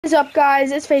What is up,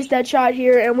 guys? It's Face Deadshot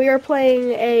here, and we are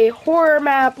playing a horror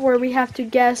map where we have to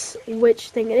guess which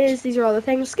thing it is. These are all the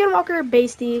things: Skinwalker,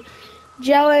 Basty,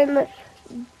 Jelen,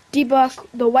 Debuck,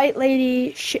 the White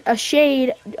Lady, a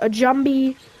Shade, a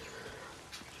Jumbie,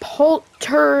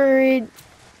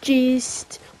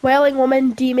 Poltergeist, Wailing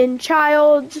Woman, Demon,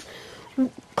 Child,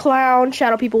 Clown,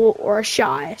 Shadow People, or a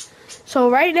Shy. So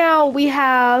right now we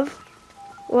have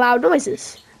loud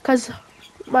noises because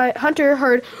my hunter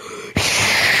heard.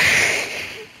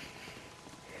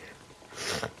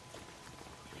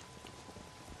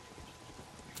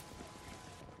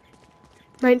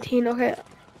 19, okay.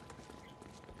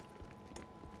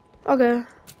 Okay.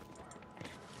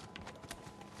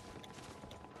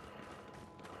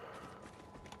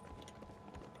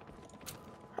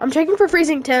 I'm checking for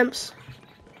freezing temps.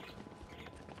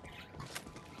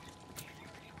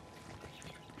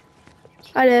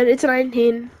 I did. It's a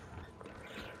 19.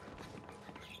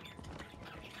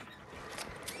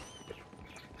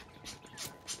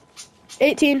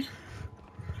 $18.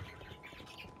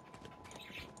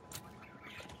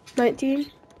 19.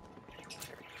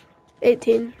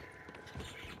 18.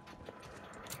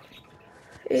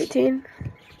 18.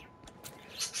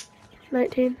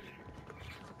 19.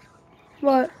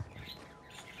 What?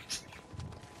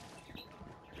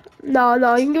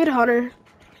 No, you can give it to Hunter.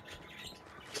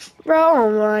 Bro,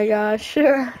 oh my gosh.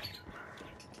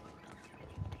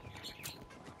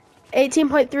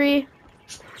 18.3.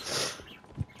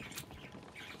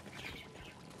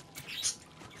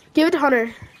 Give it to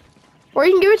Hunter. Or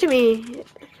you can give it to me.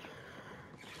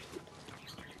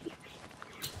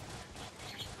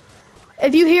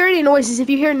 If you hear any noises, if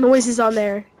you hear noises on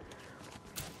there.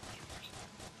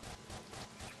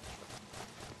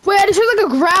 Wait, I just heard like a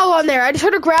growl on there. I just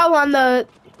heard a growl on the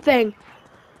thing.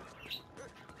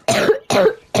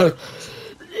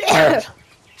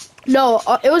 No,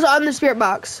 it was on the spirit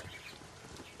box.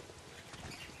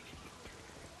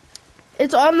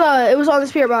 It was on the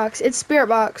spirit box. It's spirit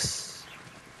box.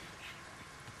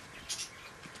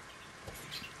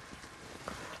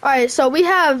 Alright, so we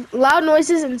have loud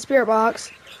noises in spirit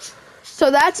box. So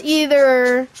that's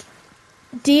either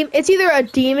it's either a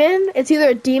demon,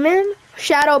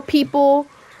 shadow people,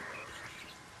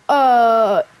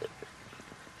 yeah,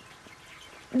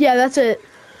 that's it.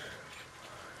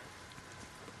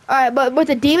 Alright, but with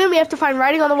the demon, we have to find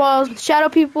writing on the walls. With shadow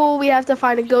people, we have to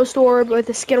find a ghost orb. With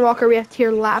the skinwalker, we have to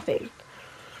hear laughing.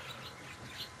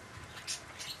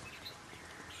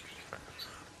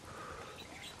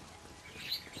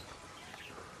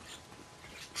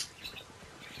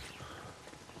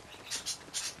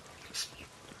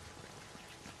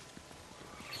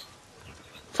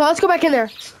 So let's go back in there.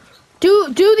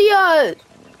 Do the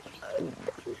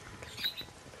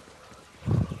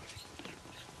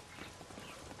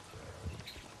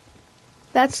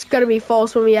That's gonna be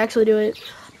false when we actually do it.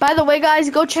 By the way, guys,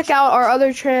 go check out our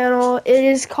other channel. It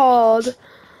is called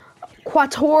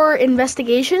Quator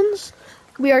Investigations.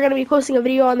 We are gonna be posting a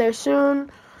video on there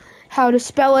soon. How to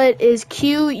spell it is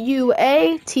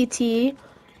QUATTUOR.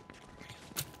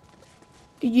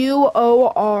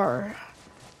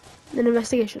 Then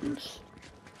investigations.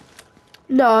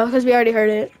 No, because we already heard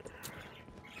it.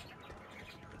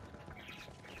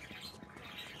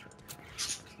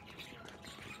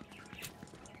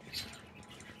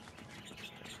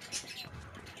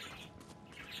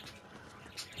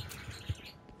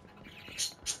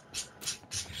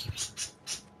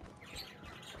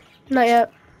 Not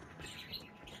yet.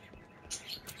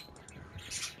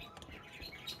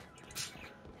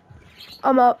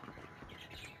 I'm up.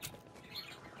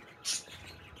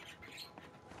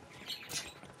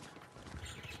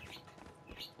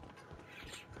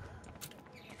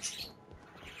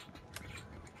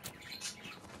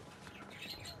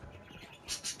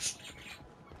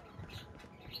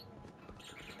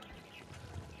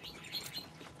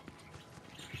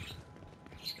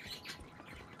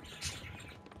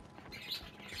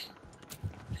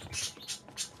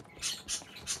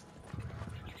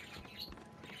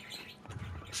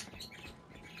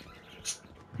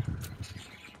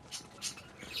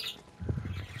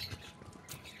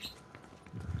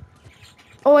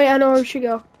 Oh wait, I know where we should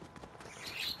go.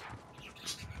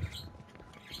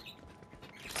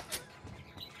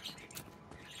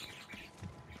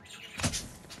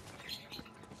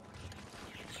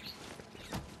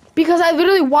 Because I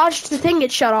literally watched the thing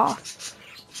get shut off.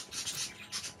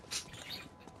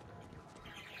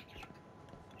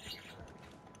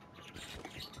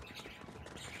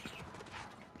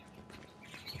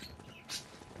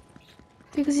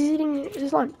 Because he's eating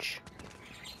his lunch.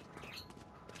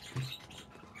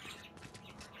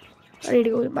 I need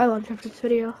to go eat my lunch after this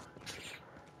video.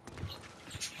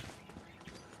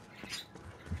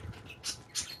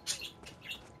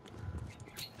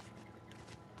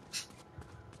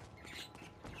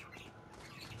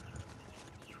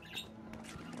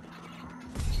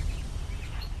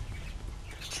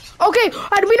 Okay,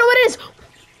 and we know what it is.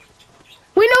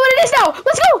 We know what it is now.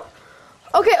 Let's go.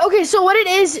 Okay, so what it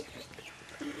is.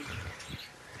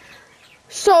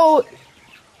 So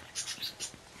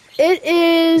it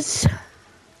is.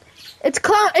 It's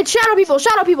shadow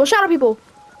people.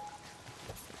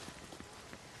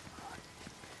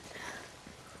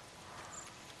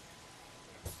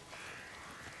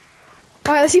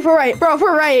 All right, let's see if we're right, bro. If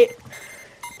we're right.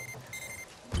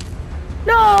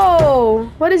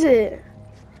 No. What is it?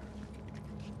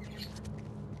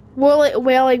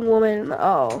 Wailing woman.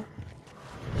 Oh.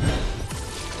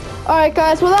 Alright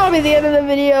guys, well that'll be the end of the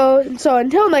video. So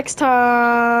until next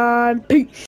time, peace.